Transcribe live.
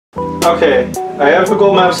Okay, I have the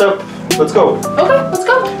goal maps up. Let's go. Okay, let's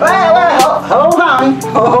go. Well, hold on.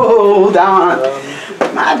 Hold on.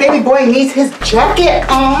 My baby boy needs his jacket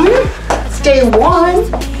on. Stay warm.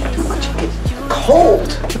 Too much it gets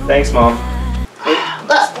cold. Thanks, Mom.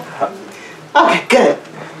 Okay, good.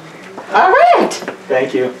 All right.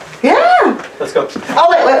 Thank you. Yeah. Let's go. Oh,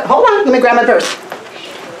 wait, hold on. Let me grab my purse.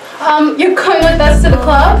 You're going with us to the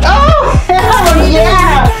club? Oh, hell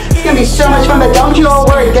yeah. It's going to be so much fun, but don't you all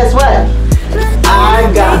worry. Guess what?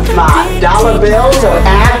 I got my dollar bills, so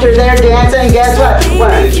after they're dancing, guess what?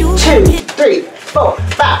 1, 2, 3, 4,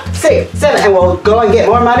 5, 6, 7, and we'll go and get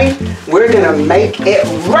more money. We're going to make it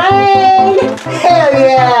rain. Hell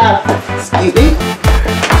yeah. Excuse me.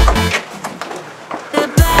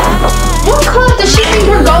 What club does she think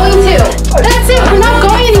we're going to? That's it, we're not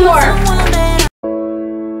going anymore.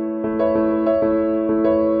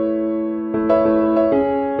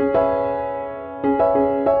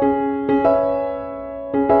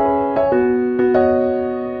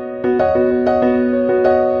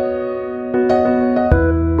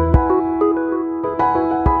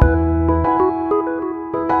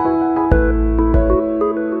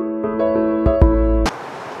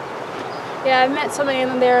 Yeah, I've met so many of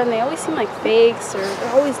them there and they always seem like fakes or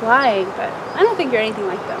they're always lying, but I don't think you're anything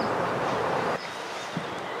like them.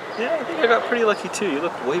 Yeah, I think I got pretty lucky too. You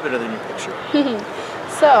look way better than your picture.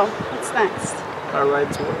 So, what's next? Our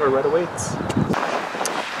ride awaits.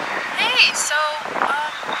 Hey, so,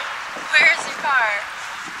 where's your car?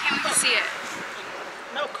 Can't wait to see it.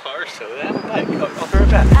 No car, so I have a bike. I'll throw it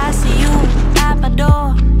back. I see you at my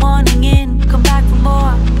door, wanting in, come back for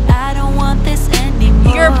more. I don't want this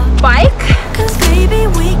anymore. Your bike? 'Cause baby,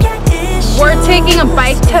 we got issues. We're taking a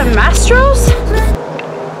bike to Mastro's?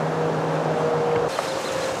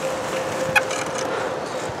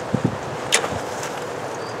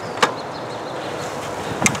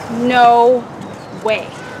 No way.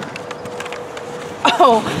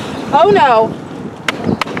 Oh no.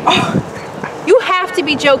 Oh, you have to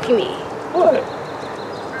be joking me. What?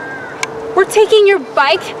 We're taking your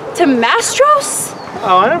bike to Mastro's?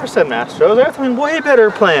 Oh, I never said Mastro's. I have something way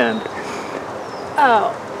better planned.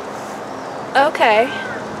 Oh. Okay.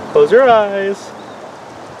 Close your eyes.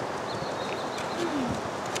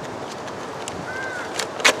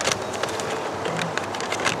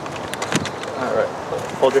 All right.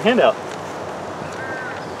 Hold your hand out.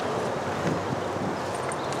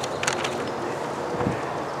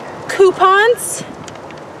 Coupons?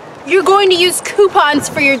 You're going to use coupons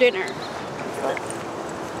for your dinner.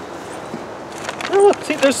 Oh, look,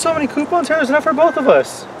 see, there's so many coupons here. There's enough for both of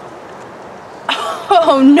us.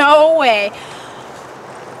 Oh, no way.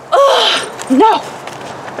 Ugh, no.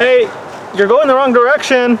 Hey, you're going the wrong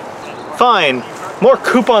direction. Fine. More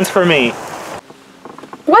coupons for me.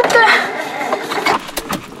 What the?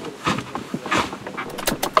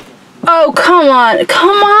 Oh, come on.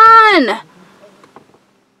 Come on.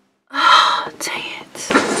 Oh, dang it.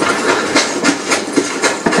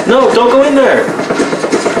 No, don't go in there.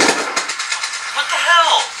 What the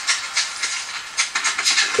hell?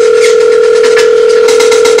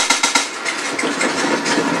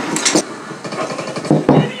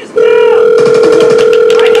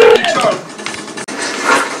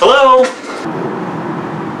 Hello?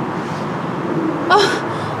 Oh,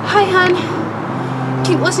 hi, hon.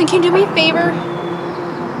 Listen, can you do me a favor?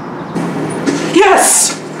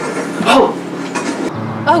 Yes! Oh!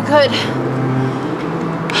 Oh, good.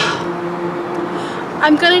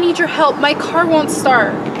 I'm gonna need your help. My car won't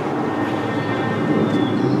start.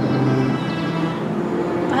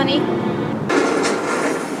 Honey?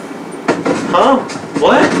 Huh?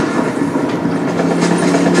 What?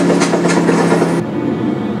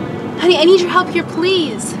 Honey, I need your help here,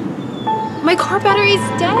 please. My car battery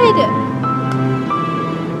is dead.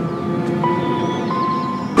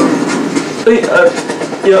 Wait,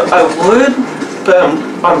 yeah, I would, but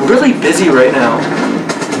I'm really busy right now.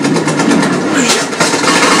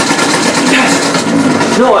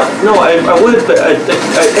 No, I would, but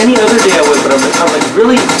any other day I would, but I'm like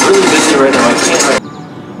really busy right now. I can't.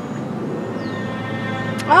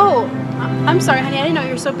 Oh, I'm sorry, honey. I didn't know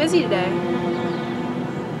you were so busy today.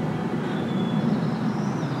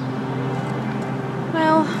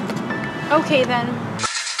 Well, okay then.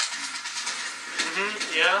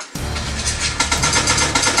 Yeah.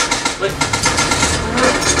 Like,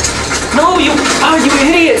 no, you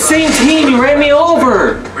idiot! Same team, you ran me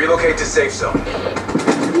over! Relocate to safe zone.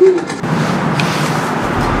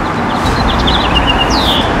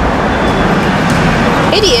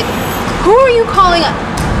 Idiot! Who are you calling a...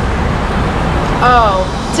 Oh,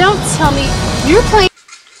 don't tell me you're playing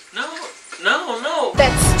No.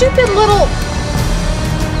 that stupid little...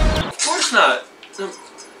 course not.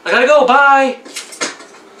 I gotta go, bye!